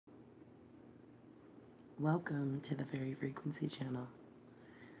Welcome to the Fairy Frequency channel.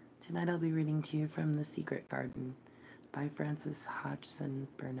 Tonight I'll be reading to you from The Secret Garden by Frances Hodgson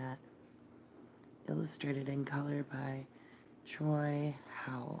Burnett, illustrated in color by Troy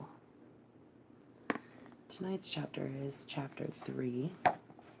Howell. Tonight's chapter is Chapter 3,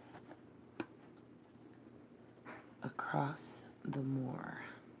 Across the Moor.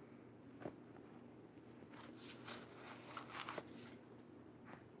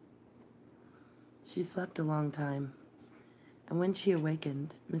 She slept a long time, and when she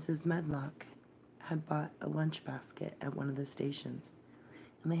awakened, Mrs. Medlock had bought a lunch basket at one of the stations,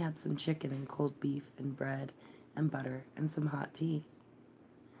 and they had some chicken and cold beef and bread and butter and some hot tea.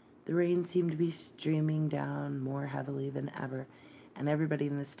 The rain seemed to be streaming down more heavily than ever, and everybody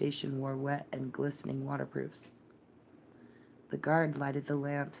in the station wore wet and glistening waterproofs. The guard lighted the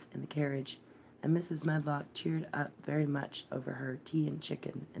lamps in the carriage, and Mrs. Medlock cheered up very much over her tea and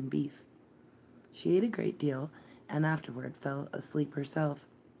chicken and beef. She ate a great deal, and afterward fell asleep herself.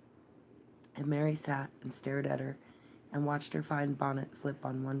 And Mary sat and stared at her, and watched her fine bonnet slip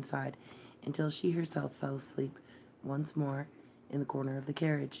on one side, until she herself fell asleep once more in the corner of the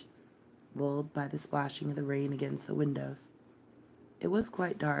carriage, lulled by the splashing of the rain against the windows. It was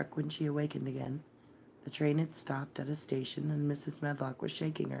quite dark when she awakened again. The train had stopped at a station, and Mrs. Medlock was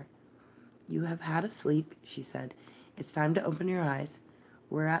shaking her. "You have had a sleep," she said. "It's time to open your eyes.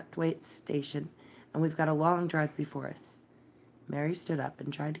 We're at Thwaites Station, and we've got a long drive before us." Mary stood up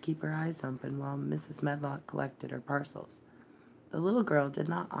and tried to keep her eyes open while Mrs. Medlock collected her parcels. The little girl did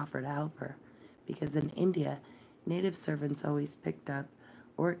not offer to help her, because in India, native servants always picked up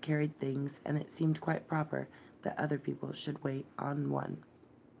or carried things, and it seemed quite proper that other people should wait on one.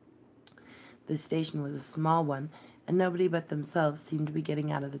 The station was a small one, and nobody but themselves seemed to be getting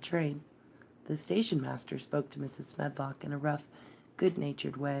out of the train. The station master spoke to Mrs. Medlock in a rough,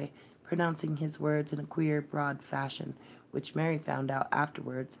 good-natured way, pronouncing his words in a queer, broad fashion, which Mary found out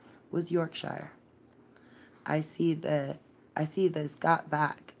afterwards was Yorkshire. I see the's got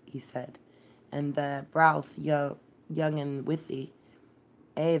back," he said, "and the Brouth young and with thee."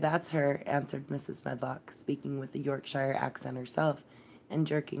 That's her," answered Mrs. Medlock, speaking with a Yorkshire accent herself, and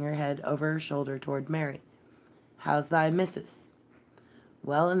jerking her head over her shoulder toward Mary. "How's thy missus?"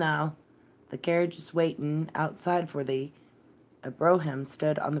 "Well enow. The carriage is waitin' outside for thee." A brougham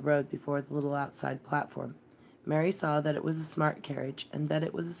stood on the road before the little outside platform. Mary saw that it was a smart carriage, and that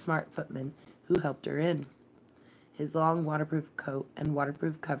it was a smart footman who helped her in. His long waterproof coat and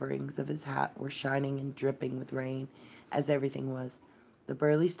waterproof coverings of his hat were shining and dripping with rain, as everything was, the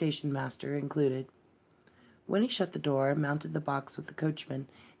burly station master included. When he shut the door, mounted the box with the coachman,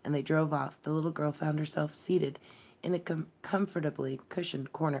 and they drove off, the little girl found herself seated in a comfortably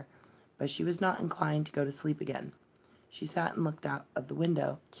cushioned corner, but she was not inclined to go to sleep again. She sat and looked out of the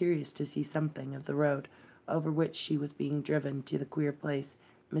window, curious to see something of the road over which she was being driven to the queer place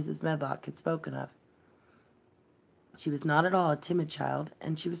Mrs. Medlock had spoken of. She was not at all a timid child,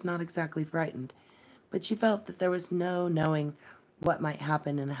 and she was not exactly frightened, but she felt that there was no knowing what might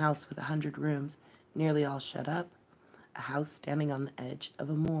happen in a house with 100 rooms, nearly all shut up, a house standing on the edge of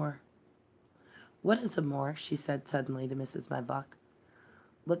a moor. "What is a moor?" she said suddenly to Mrs. Medlock.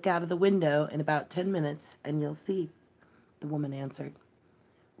 "Look out of the window in about 10 minutes, and you'll see," the woman answered.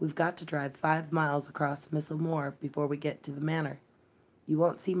 "We've got to drive 5 miles across Missel Moor before we get to the manor. You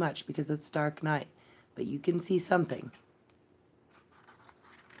won't see much because it's dark night, but you can see something."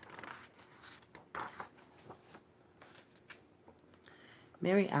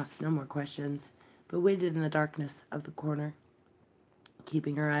 Mary asked no more questions, but waited in the darkness of the corner,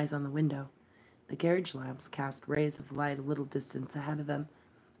 keeping her eyes on the window. The carriage lamps cast rays of light a little distance ahead of them,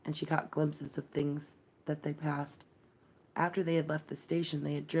 and she caught glimpses of things that they passed. After they had left the station,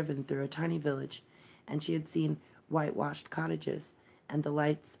 they had driven through a tiny village, and she had seen whitewashed cottages and the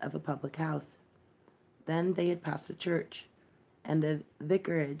lights of a public house. Then they had passed a church, and a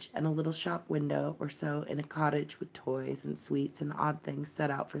vicarage, and a little shop window or so in a cottage with toys and sweets and odd things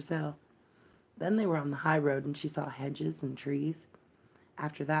set out for sale. Then they were on the high road, and she saw hedges and trees.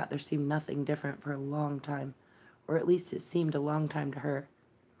 After that, there seemed nothing different for a long time, or at least it seemed a long time to her.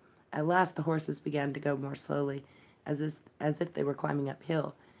 At last the horses began to go more slowly, as if they were climbing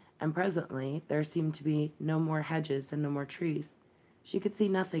uphill, and presently there seemed to be no more hedges and no more trees. She could see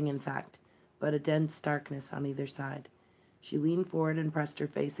nothing, in fact, but a dense darkness on either side. She leaned forward and pressed her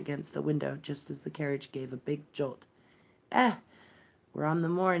face against the window just as the carriage gave a big jolt. We're on the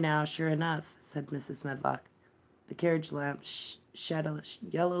moor now, sure enough," said Mrs. Medlock. The carriage lamp shed a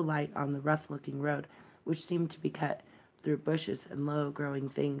yellow light on the rough-looking road, which seemed to be cut through bushes and low-growing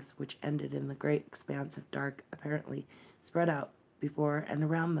things which ended in the great expanse of dark apparently spread out before and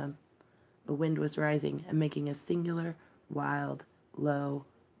around them. The wind was rising and making a singular, wild, low,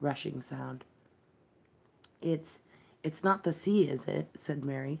 rushing sound. It's not the sea, is it?" said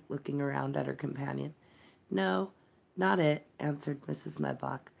Mary, looking around at her companion. "No, not it," answered Mrs.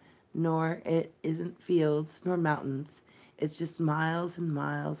 Medlock. "Nor it isn't fields nor mountains. It's just miles and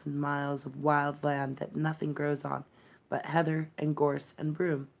miles and miles of wild land that nothing grows on but heather and gorse and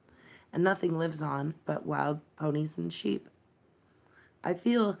broom, and nothing lives on but wild ponies and sheep." "I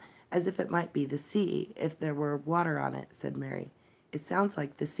feel as if it might be the sea if there were water on it," said Mary. "It sounds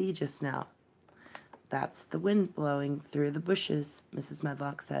like the sea just now." "That's the wind blowing through the bushes," Mrs.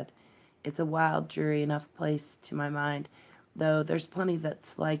 Medlock said. "It's a wild, dreary enough place to my mind, though there's plenty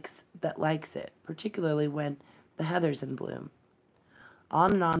that likes it, particularly when the heather's in bloom."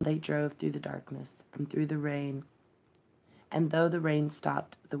 On and on they drove through the darkness and through the rain, and though the rain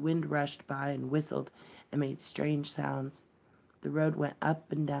stopped, the wind rushed by and whistled and made strange sounds. The road went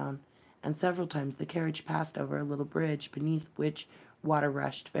up and down, and several times the carriage passed over a little bridge beneath which water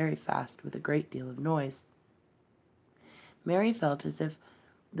rushed very fast with a great deal of noise. Mary felt as if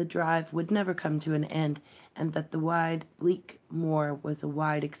the drive would never come to an end, and that the wide, bleak moor was a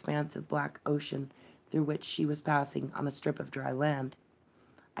wide expanse of black ocean through which she was passing on a strip of dry land.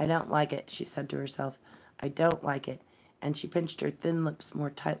 "I don't like it," she said to herself. "I don't like it," and she pinched her thin lips more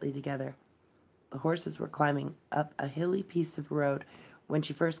tightly together. The horses were climbing up a hilly piece of road when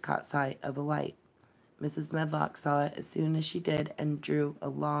she first caught sight of a light. Mrs. Medlock saw it as soon as she did and drew a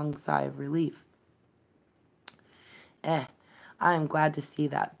long sigh of relief. "Eh, I am glad to see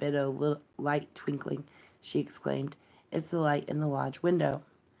that bit o' little light twinkling," she exclaimed. "It's the light in the lodge window.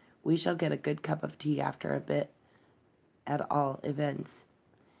 We shall get a good cup of tea after a bit, at all events."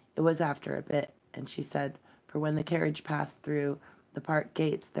 It was after a bit, and she said, for when the carriage passed through the park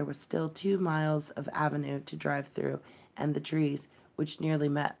gates there was still 2 miles of avenue to drive through, and the trees, which nearly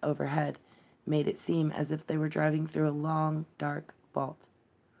met overhead, made it seem as if they were driving through a long, dark vault.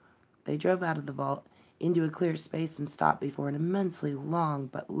 They drove out of the vault into a clear space and stopped before an immensely long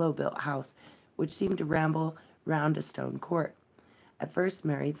but low-built house, which seemed to ramble round a stone court. At first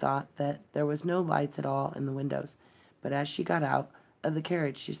Mary thought that there was no lights at all in the windows, but as she got out of the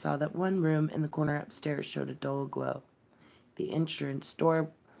carriage she saw that one room in the corner upstairs showed a dull glow. The entrance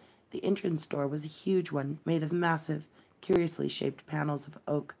door was a huge one, made of massive, curiously shaped panels of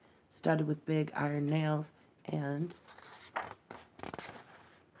oak, studded with big iron nails and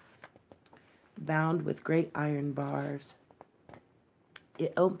bound with great iron bars.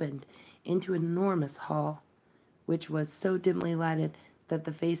 It opened into an enormous hall, which was so dimly lighted that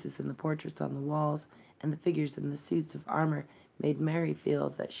the faces in the portraits on the walls and the figures in the suits of armor made Mary feel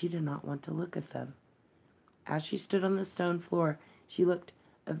that she did not want to look at them. As she stood on the stone floor, she looked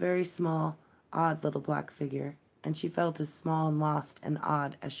a very small, odd little black figure, and she felt as small and lost and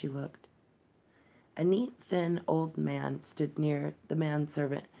odd as she looked. A neat, thin old man stood near the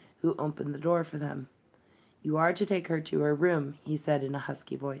manservant who opened the door for them. "You are to take her to her room," he said in a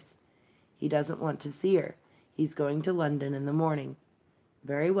husky voice. "He doesn't want to see her. He's going to London in the morning."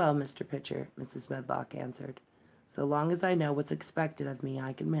 "Very well, Mr. Pitcher," Mrs. Medlock answered. "So long as I know what's expected of me,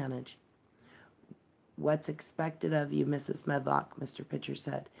 I can manage." "What's expected of you, Mrs. Medlock," Mr. Pitcher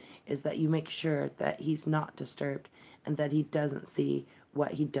said, "is that you make sure that he's not disturbed, and that he doesn't see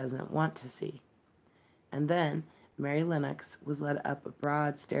what he doesn't want to see." And then Mary Lennox was led up a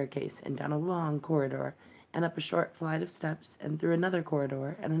broad staircase and down a long corridor, and up a short flight of steps, and through another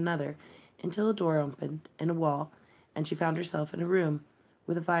corridor and another, until a door opened in a wall, and she found herself in a room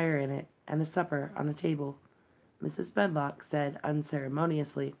with a fire in it and a supper on a table. Mrs. Medlock said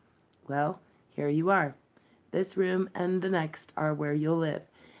unceremoniously, "Well, here you are. This room and the next are where you'll live,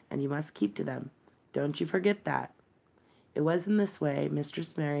 and you must keep to them. Don't you forget that." It was in this way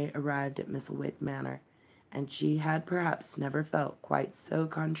Mistress Mary arrived at Misselthwaite Manor, and she had perhaps never felt quite so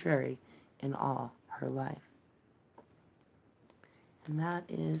contrary in all her life. And that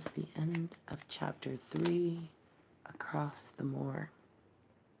is the end of chapter 3, Across the Moor.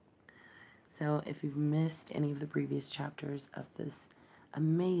 So if you've missed any of the previous chapters of this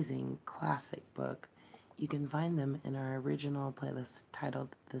amazing classic book, you can find them in our original playlist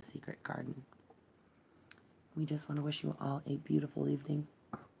titled The Secret Garden. We just want to wish you all a beautiful evening.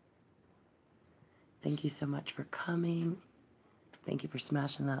 Thank you so much for coming. Thank you for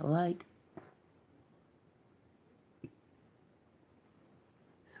smashing that like.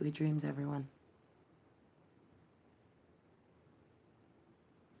 Sweet dreams, everyone.